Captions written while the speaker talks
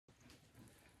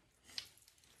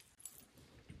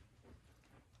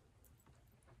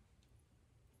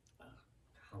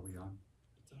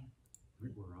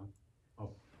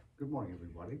Good morning,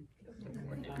 everybody. Good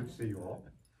morning. Good to see you all.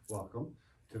 Welcome.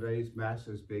 Today's Mass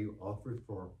is being offered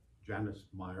for Janice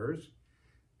Myers,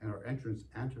 and our entrance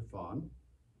antiphon.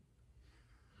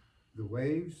 The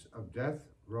waves of death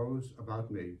rose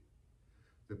about me.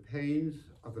 The pains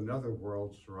of another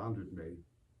world surrounded me.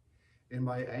 In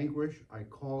my anguish, I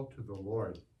called to the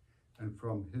Lord, and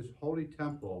from his holy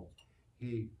temple,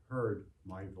 he heard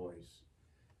my voice.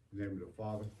 In the name of the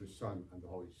Father, the Son, and the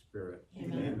Holy Spirit.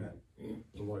 Amen. Amen.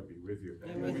 The Lord be with you.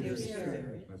 And with your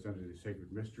spirit. Let's enter the sacred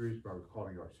mysteries by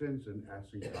recalling our sins and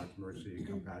asking God's mercy and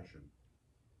compassion.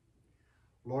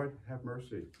 Lord, have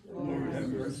mercy. Lord, have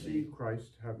mercy.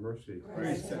 Christ, have mercy.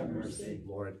 Christ, have mercy.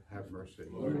 Lord, have mercy.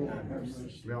 Lord, have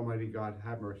mercy. May Almighty God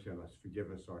have mercy on us,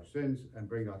 forgive us our sins, and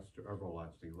bring us to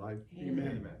everlasting life.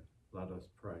 Amen. Let us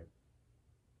pray.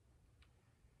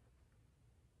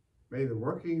 May the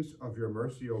workings of your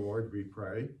mercy, O Lord, we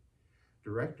pray,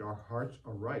 direct our hearts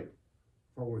aright,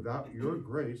 for without your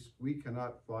grace we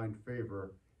cannot find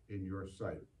favor in your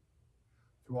sight.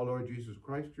 Through our Lord Jesus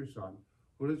Christ, your Son,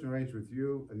 who lives and reigns with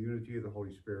you in the unity of the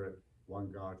Holy Spirit, one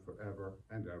God, forever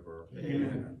and ever.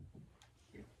 Amen.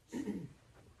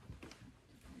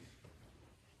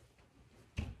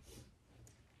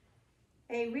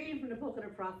 A reading from the book of the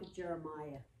prophet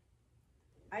Jeremiah.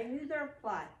 I knew their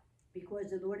plot because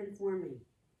the Lord informed me.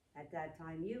 At that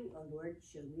time you, O Lord,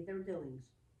 showed me their doings.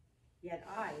 Yet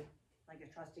I, like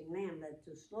a trusting lamb led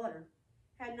to slaughter,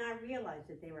 had not realized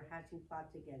that they were hatching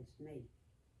plots against me.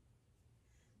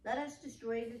 Let us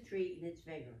destroy the tree in its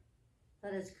vigor.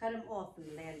 Let us cut him off from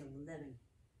the land of the living,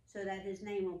 so that his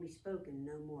name will be spoken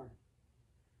no more.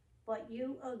 But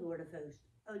you, O Lord of hosts,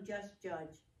 O just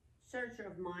judge, searcher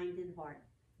of mind and heart,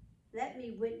 let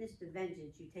me witness the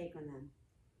vengeance you take on them.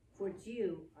 For to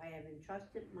you I have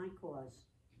entrusted my cause.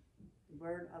 The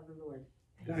word of the Lord.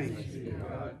 Thanks be to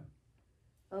God.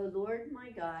 O Lord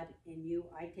my God, in you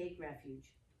I take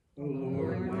refuge. O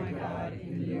Lord my God,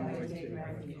 in you I take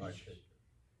refuge.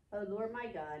 O Lord my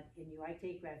God, in you I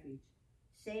take refuge.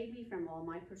 Save me from all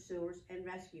my pursuers and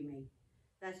rescue me,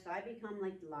 lest I become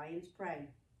like the lion's prey,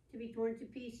 to be torn to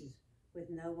pieces,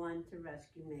 with no one to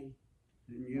rescue me.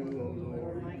 In you, O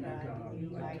Lord my God, in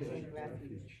you I take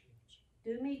refuge.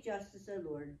 Do me justice, O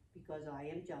Lord, because I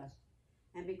am just,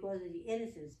 and because of the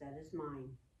innocence that is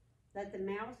mine. Let the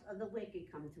mouths of the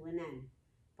wicked come to an end,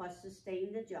 but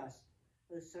sustain the just,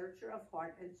 O searcher of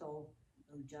heart and soul,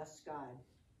 O just God.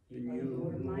 In you, O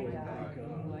Lord my God, in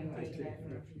in you I I take take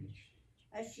refuge. refuge.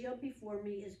 A shield before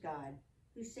me is God,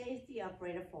 who saves the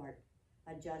upright of heart.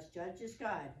 A just judge is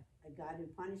God, a God who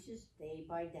punishes day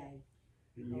by day.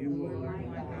 In O you, Lord O my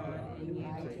my God, God, in in you you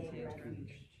I I take take refuge.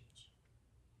 refuge.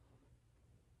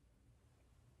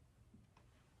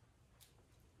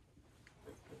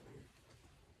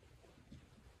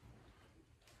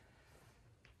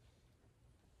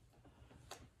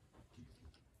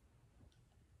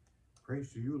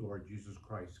 Praise to you, Lord Jesus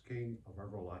Christ, King of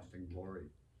everlasting glory.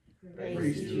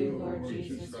 Praise to you, Lord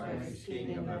Jesus Christ,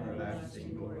 King of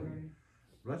everlasting glory.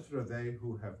 Blessed are they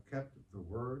who have kept the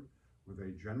word with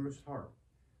a generous heart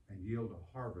and yield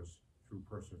a harvest through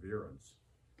perseverance.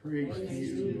 Praise to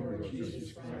you, Lord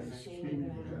Jesus Christ, King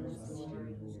of everlasting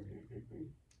glory.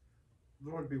 The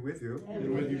Lord be with you.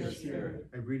 And with your spirit.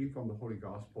 A reading from the Holy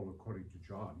Gospel according to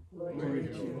John. Glory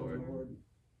to you, Lord.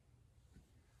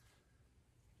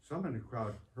 Some in the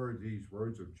crowd heard these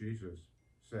words of Jesus,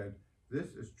 said,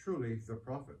 "This is truly the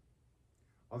prophet."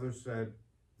 Others said,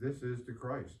 "This is the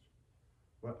Christ."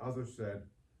 But others said,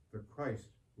 "The Christ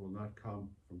will not come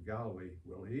from Galilee,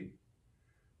 will he?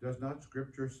 Does not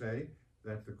Scripture say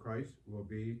that the Christ will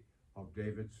be of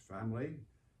David's family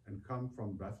and come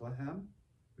from Bethlehem,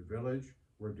 the village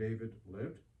where David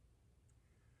lived?"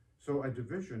 So a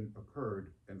division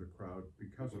occurred in the crowd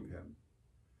because of him.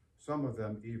 Some of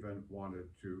them even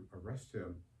wanted to arrest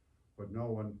him, but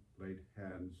no one laid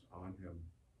hands on him.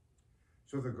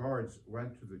 So the guards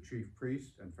went to the chief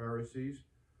priests and Pharisees,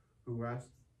 who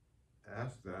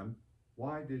asked them,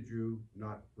 "Why did you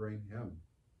not bring him?"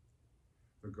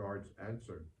 The guards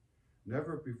answered,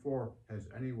 "Never before has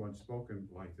anyone spoken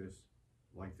like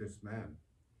this man."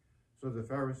 So the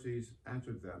Pharisees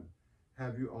answered them,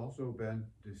 "Have you also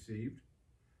been deceived?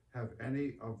 Have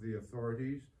any of the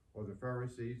authorities or the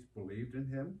Pharisees believed in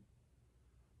him?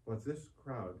 But this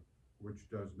crowd, which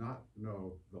does not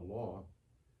know the law,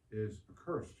 is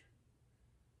accursed."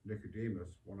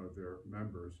 Nicodemus, one of their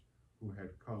members, who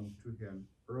had come to him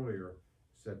earlier,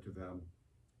 said to them,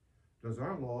 "Does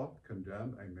our law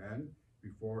condemn a man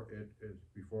before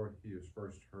he is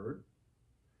first heard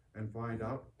and find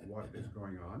out what is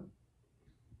going on?"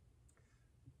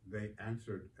 They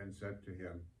answered and said to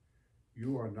him,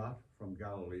 You are not from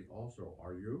Galilee also,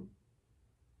 are you?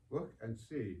 Look and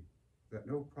see that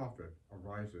no prophet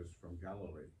arises from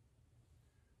Galilee.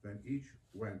 Then each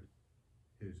went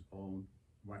to his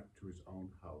own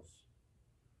house.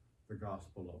 The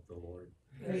Gospel of the Lord.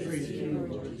 Praise to you,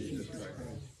 Lord Jesus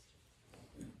Christ.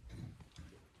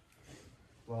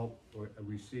 Well,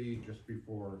 we see just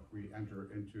before we enter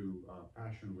into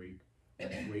Passion Week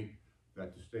next week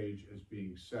that the stage is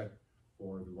being set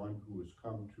for the one who has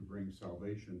come to bring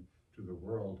salvation to the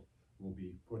world will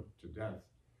be put to death.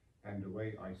 And the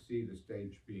way I see the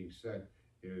stage being set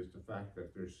is the fact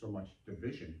that there's so much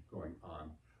division going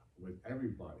on with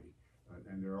everybody,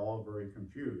 and they're all very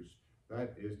confused.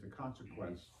 That is the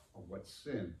consequence of what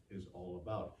sin is all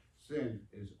about. Sin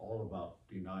is all about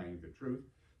denying the truth.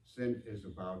 Sin is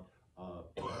about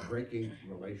breaking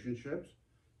relationships.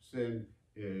 Sin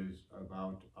is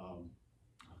about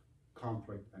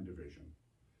conflict and division.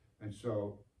 And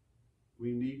so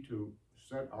we need to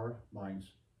set our minds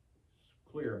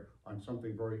clear on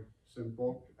something very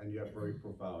simple and yet very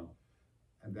profound.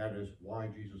 And that is why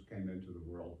Jesus came into the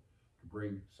world, to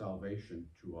bring salvation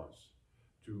to us,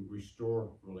 to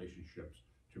restore relationships,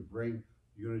 to bring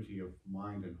unity of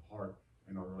mind and heart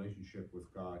in our relationship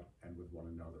with God and with one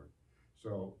another.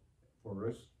 So for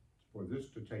this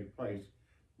to take place,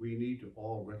 we need to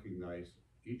all recognize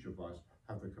each of us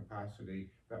have the capacity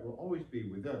that will always be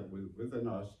within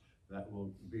us, that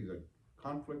will be the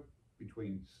conflict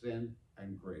between sin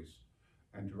and grace,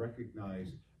 and to recognize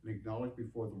and acknowledge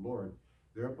before the Lord,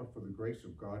 there but for the grace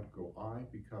of God go I,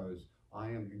 because I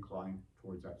am inclined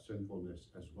towards that sinfulness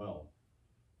as well.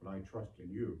 But I trust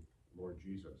in you, Lord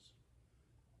Jesus.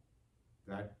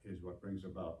 That is what brings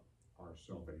about our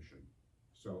salvation.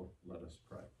 So let us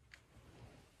pray.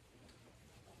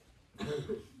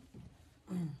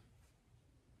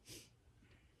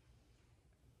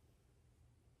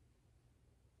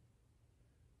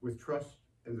 With trust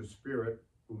in the Spirit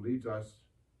who leads us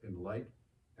in light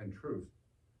and truth,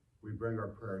 we bring our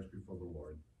prayers before the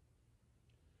Lord.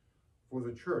 For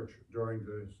the Church during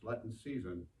this Lenten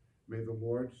season, may the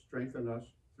Lord strengthen us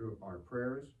through our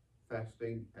prayers,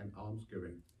 fasting, and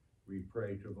almsgiving. We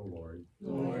pray to the Lord.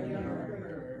 Lord, hear our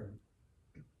prayer.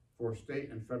 For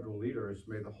state and federal leaders,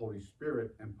 may the Holy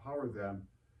Spirit empower them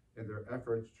in their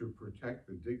efforts to protect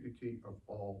the dignity of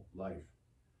all life,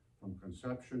 from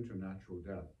conception to natural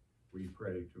death. We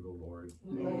pray to the Lord.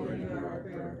 Lord, hear our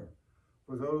prayer.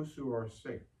 For those who are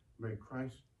sick, may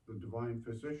Christ, the divine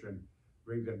physician,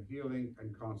 bring them healing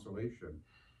and consolation.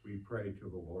 We pray to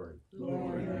the Lord.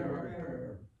 Lord, hear our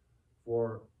prayer.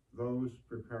 For those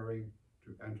preparing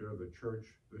to enter the church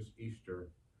this Easter,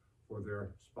 for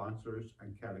their sponsors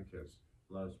and catechists,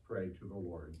 let us pray to the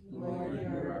Lord. Lord,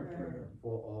 hear our prayer.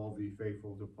 For all the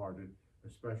faithful departed,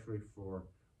 especially for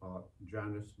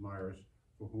Janice Myers,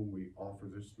 for whom we offer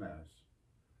this Mass,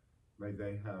 may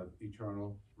they have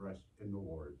eternal rest in the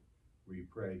Lord. We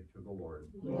pray to the Lord.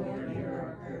 Lord, hear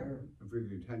our prayer. And for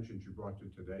the intentions you brought to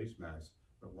today's Mass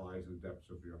that lies in the depths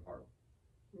of your heart.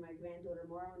 For my granddaughter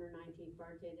Maura on her 19th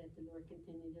birthday, that the Lord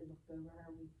continue to look over her,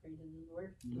 we pray to the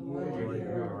Lord. Lord,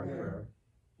 hear our prayer.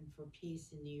 And for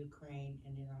peace in the Ukraine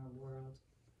and in our world,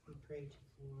 we pray to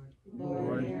the Lord.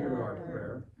 Lord, hear our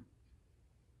prayer.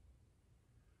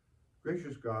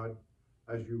 Gracious God,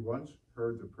 as you once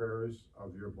heard the prayers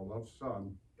of your beloved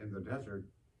Son in the desert,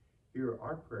 hear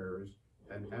our prayers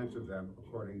and answer them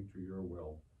according to your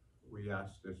will. We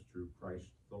ask this through Christ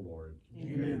the Lord.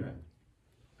 Amen.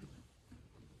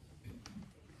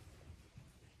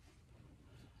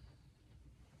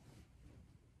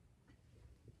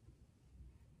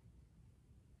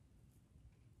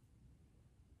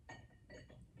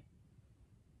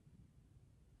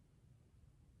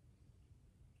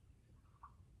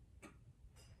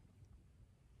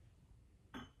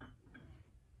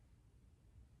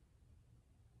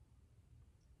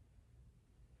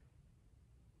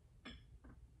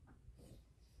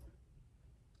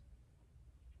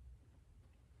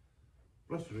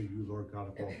 Blessed are you, Lord God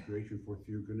of all creation, for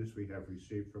through your goodness we have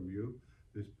received from you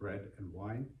this bread and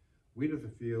wine, wheat of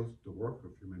the fields, the work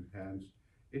of human hands.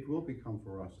 It will become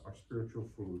for us our spiritual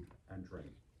food and drink.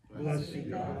 Blessed be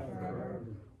God forever.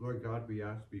 Lord God, we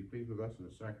ask, be pleased with us in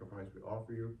the sacrifice we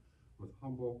offer you with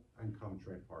humble and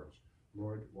contrite hearts.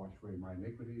 Lord, wash away my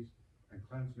iniquities and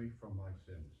cleanse me from my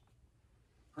sins.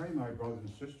 Pray, my brothers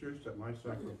and sisters, that my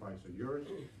sacrifice and yours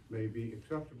may be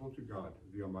acceptable to God,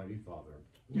 the Almighty Father.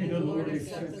 May the Lord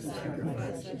accept the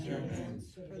sacrifice at your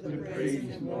hands for the praise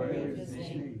and glory of his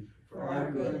name, for our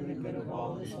good and the good of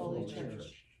all his holy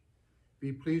church.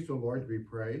 Be pleased, O Lord, we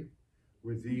pray,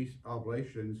 with these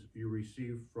oblations you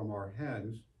receive from our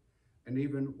hands, and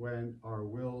even when our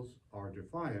wills are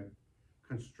defiant,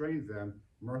 constrain them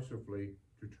mercifully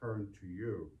to turn to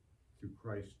you, through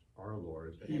Christ our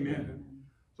Lord. Amen.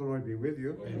 The Lord be with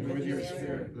you. And with your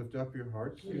spirit. Lift up your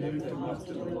hearts. We lift them up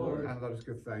to the Lord. And let us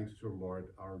give thanks to the Lord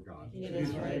our God. It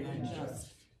is right and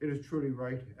just. It is truly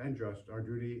right and just, our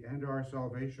duty and our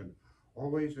salvation,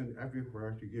 always and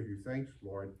everywhere to give you thanks,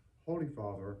 Lord, Holy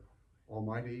Father,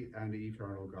 Almighty and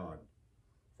eternal God.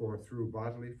 For through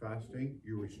bodily fasting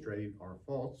you restrain our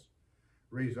faults,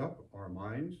 raise up our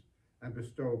minds, and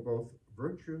bestow both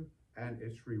virtue and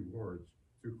its rewards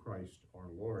through Christ our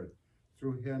Lord.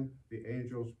 Through him the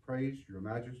angels praise your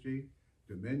majesty,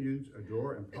 dominions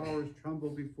adore, and powers tremble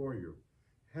before you.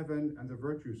 Heaven and the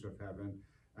virtues of heaven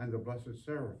and the blessed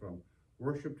seraphim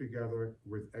worship together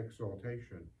with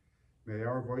exaltation. May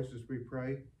our voices, we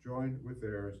pray, join with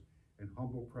theirs in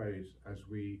humble praise as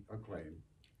we acclaim.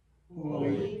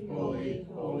 Holy, holy,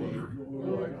 holy,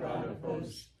 Lord God of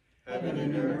hosts, heaven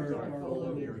and earth are full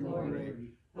of your glory.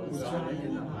 Hosanna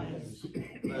in the highest.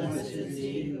 Blessed is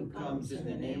he who comes in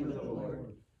the name of the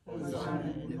Lord.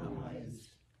 Hosanna in the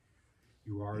highest.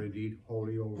 You are indeed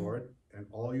holy, O Lord, and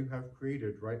all you have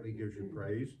created rightly gives you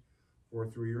praise. For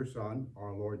through your Son,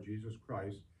 our Lord Jesus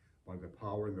Christ, by the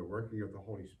power and the working of the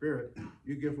Holy Spirit,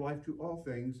 you give life to all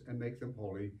things and make them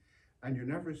holy, and you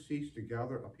never cease to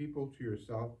gather a people to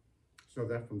yourself, so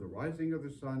that from the rising of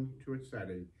the sun to its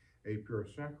setting, a pure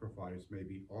sacrifice may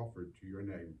be offered to your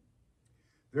name.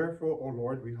 Therefore, O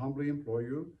Lord, we humbly implore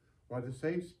you, by the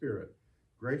same Spirit,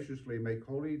 graciously make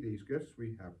holy these gifts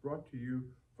we have brought to you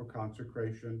for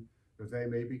consecration, that they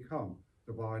may become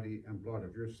the body and blood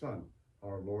of your Son,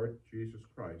 our Lord Jesus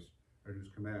Christ, at whose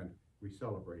command we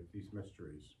celebrate these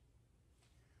mysteries.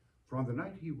 For on the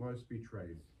night he was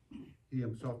betrayed, he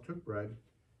himself took bread,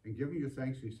 and giving you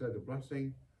thanks, he said the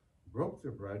blessing, broke the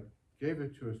bread, gave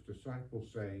it to his disciples,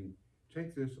 saying,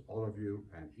 "Take this, all of you,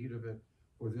 and eat of it,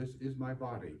 for this is my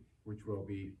body, which will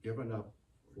be given up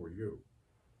for you."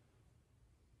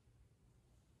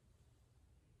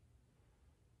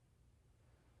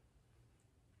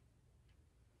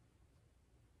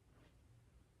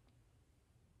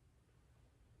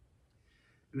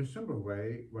 In a similar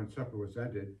way, when supper was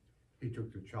ended, he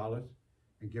took the chalice,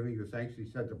 and giving you thanks, he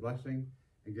said the blessing,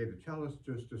 and gave the chalice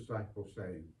to his disciples,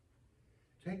 saying,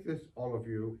 "Take this, all of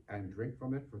you, and drink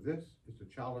from it, for this is the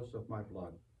chalice of my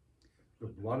blood, the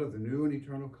blood of the new and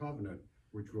eternal covenant,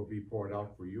 which will be poured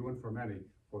out for you and for many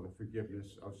for the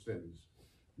forgiveness of sins.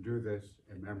 Do this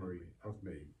in memory of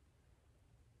me."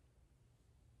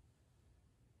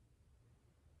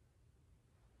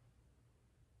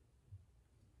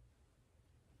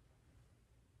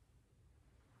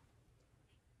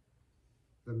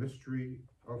 The mystery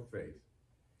of faith.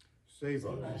 Save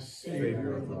us,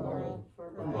 Savior of the world,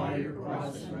 For by your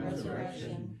cross and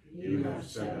resurrection, you have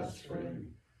set us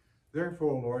free.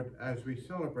 Therefore, Lord, as we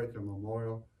celebrate the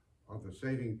memorial of the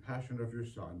saving passion of your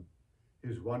Son,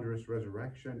 his wondrous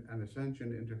resurrection and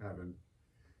ascension into heaven,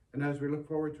 and as we look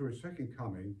forward to his second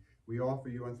coming, we offer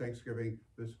you in thanksgiving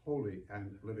this holy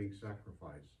and living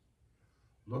sacrifice.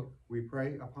 Look, we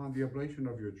pray, upon the oblation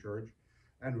of your church,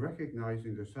 and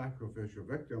recognizing the sacrificial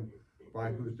victim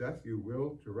by whose death you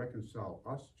will to reconcile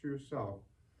us to yourself,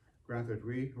 grant that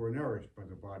we who are nourished by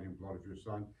the body and blood of your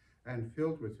Son and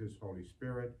filled with his Holy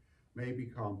Spirit may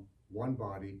become one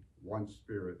body, one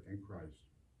spirit in Christ.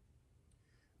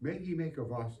 May he make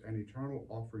of us an eternal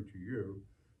offering to you,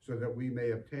 so that we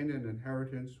may obtain an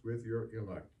inheritance with your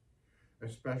elect,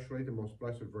 especially the most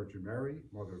blessed Virgin Mary,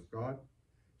 Mother of God,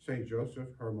 Saint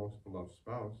Joseph, her most beloved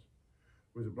spouse,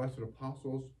 with the blessed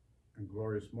apostles and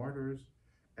glorious martyrs,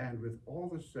 and with all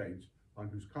the saints on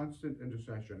whose constant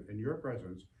intercession in your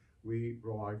presence we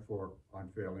rely for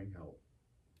unfailing help.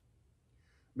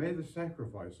 May the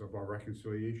sacrifice of our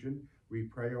reconciliation, we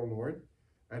pray, O Lord,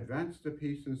 advance the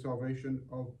peace and salvation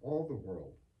of all the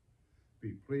world.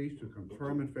 Be pleased to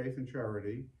confirm in faith and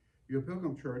charity your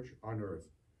pilgrim church on earth,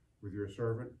 with your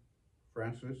servant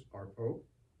Francis, our Pope,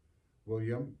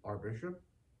 William, our Bishop,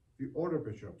 the order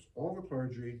bishops, all the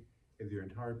clergy, and the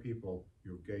entire people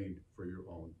you have gained for your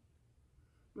own.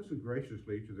 Listen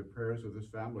graciously to the prayers of this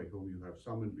family whom you have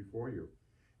summoned before you.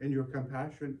 In your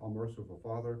compassion, O merciful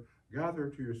Father, gather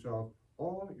to yourself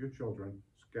all your children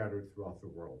scattered throughout the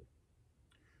world.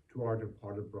 To our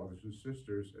departed brothers and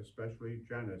sisters, especially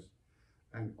Janice,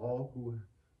 and all who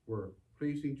were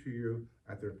pleasing to you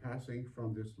at their passing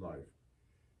from this life,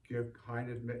 give kind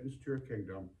admittance to your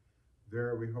kingdom.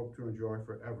 There we hope to enjoy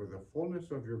forever the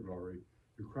fullness of your glory,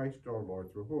 through Christ our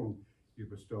Lord, through whom you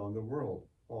bestow on the world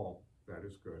all that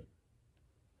is good.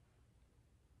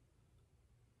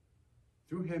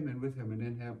 Through him and with him and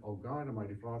in him, O God,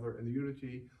 Almighty Father, in the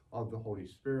unity of the Holy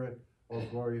Spirit, all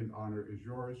glory and honor is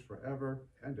yours forever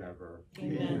and ever.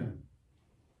 Amen.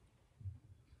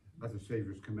 At the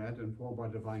Savior's command, informed by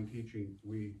divine teaching,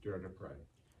 we dare to pray.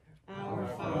 Our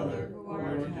Father, who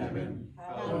art in heaven,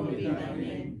 hallowed be thy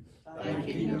name. Thy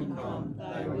kingdom come,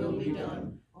 thy will be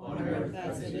done, on earth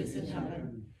as it is in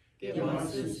heaven. Give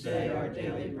us this day our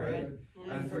daily bread,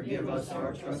 and forgive us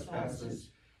our trespasses,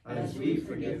 as we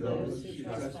forgive those who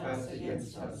trespass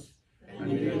against us. And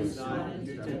lead us not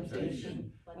into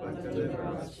temptation, but deliver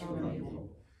us from evil.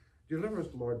 Deliver us,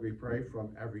 Lord, we pray,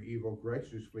 from every evil.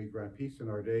 Graciously grant peace in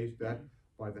our days, that,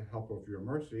 by the help of your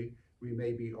mercy, we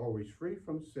may be always free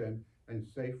from sin and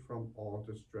safe from all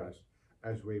distress,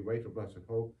 as we wait a blessed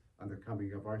hope and the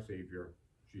coming of our Savior,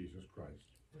 Jesus Christ.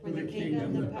 For the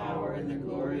kingdom, the power, and the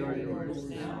glory are yours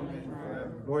now and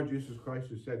forever. Lord Jesus Christ,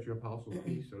 who said to your apostles,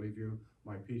 peace I leave you,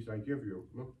 my peace I give you,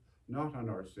 look not on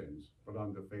our sins, but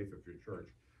on the faith of your church,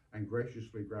 and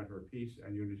graciously grant her peace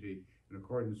and unity in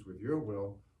accordance with your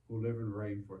will, who live and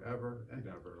reign forever and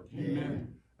ever.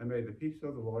 Amen. And may the peace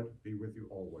of the Lord be with you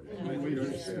always. And with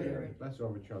your spirit. Bless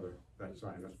over each other, that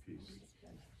sign of peace.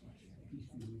 Peace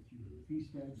be with you. Peace,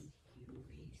 guys.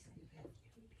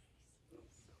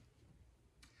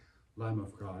 Lamb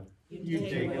of God, You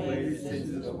take away the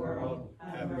sins of the world,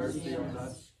 have mercy on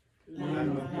us.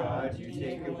 Lamb of God, you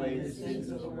take away the sins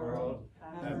of the world,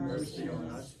 have mercy on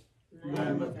us.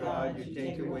 Lamb of God, you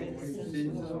take away the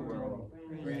sins of the world,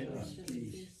 grant us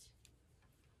peace.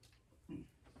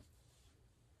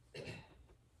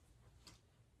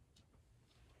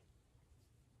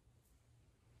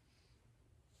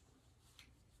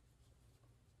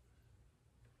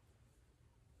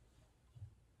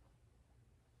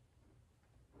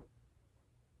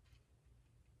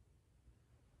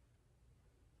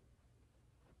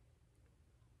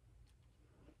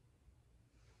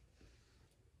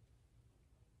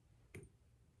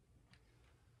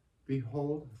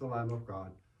 behold the Lamb of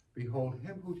God. Behold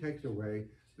him who takes away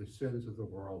the sins of the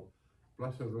world.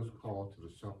 Blessed are those called to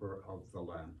the supper of the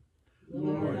Lamb.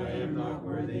 Lord, I am not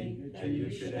worthy that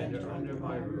you should enter under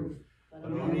my roof,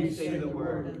 but only say the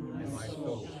word, and my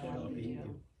soul shall be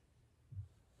healed.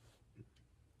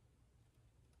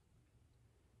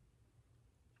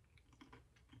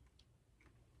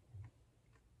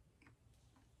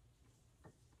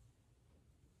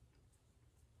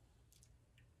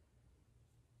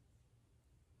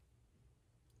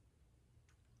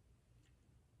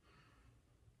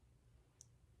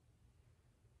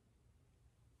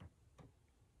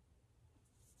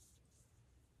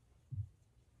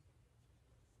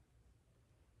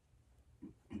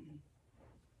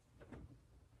 The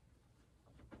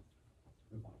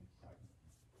body of Christ.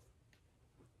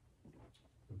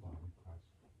 The body of Christ.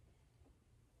 The body of Christ. The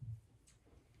body of Christ.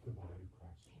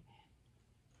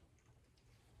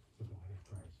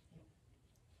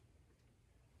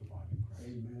 The body of Christ.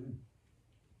 Amen.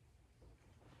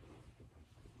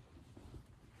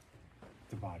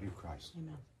 The body of Christ.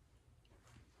 Amen.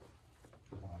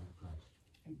 The body of Christ.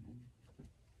 Amen.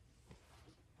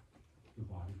 The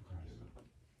body of Christ.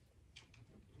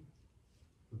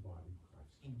 The body of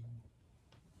Christ. Amen.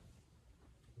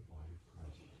 The body of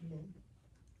Christ. Amen.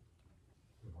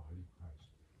 The body of Christ.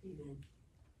 Amen.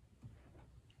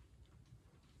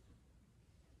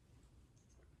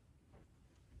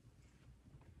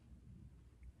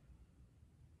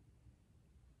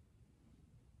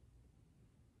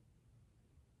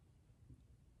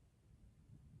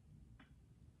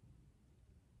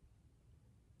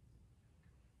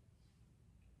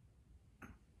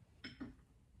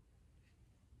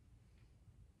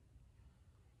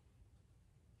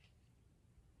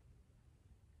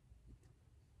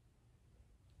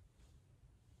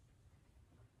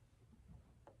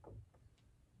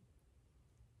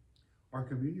 Our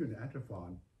communion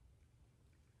antiphon: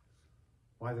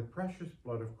 by the precious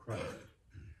blood of Christ,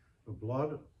 the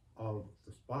blood of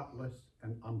the spotless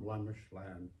and unblemished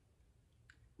Lamb,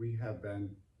 we have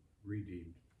been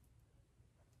redeemed.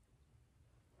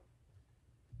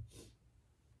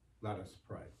 Let us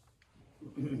pray.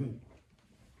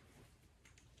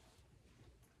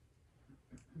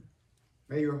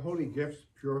 May your holy gifts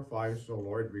purify us, O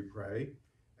Lord, we pray,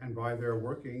 and by their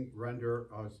working render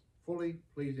us fully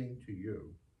pleasing to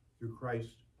you, through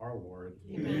Christ our Lord.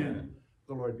 Amen.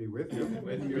 The Lord be with you.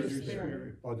 With your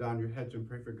spirit. Bow down your heads and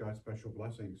pray for God's special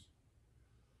blessings.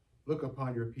 Look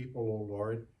upon your people, O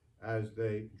Lord, as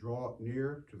they draw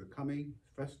near to the coming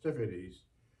festivities.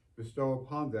 Bestow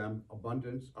upon them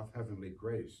abundance of heavenly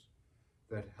grace,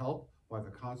 that help by the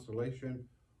consolation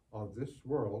of this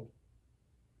world,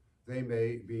 they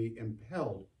may be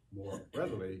impelled more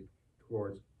readily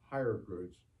towards higher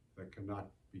goods that cannot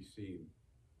be seen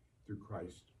through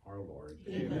Christ our Lord.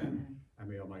 Amen. And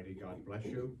may Almighty God bless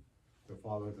you, the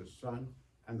Father, the Son,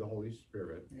 and the Holy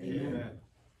Spirit. Amen.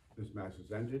 This Mass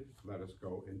is ended. Let us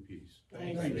go in peace.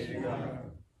 Thanks be to God.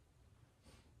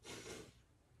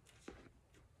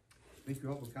 Thank you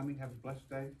all for coming. Have a blessed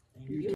day. Thank you.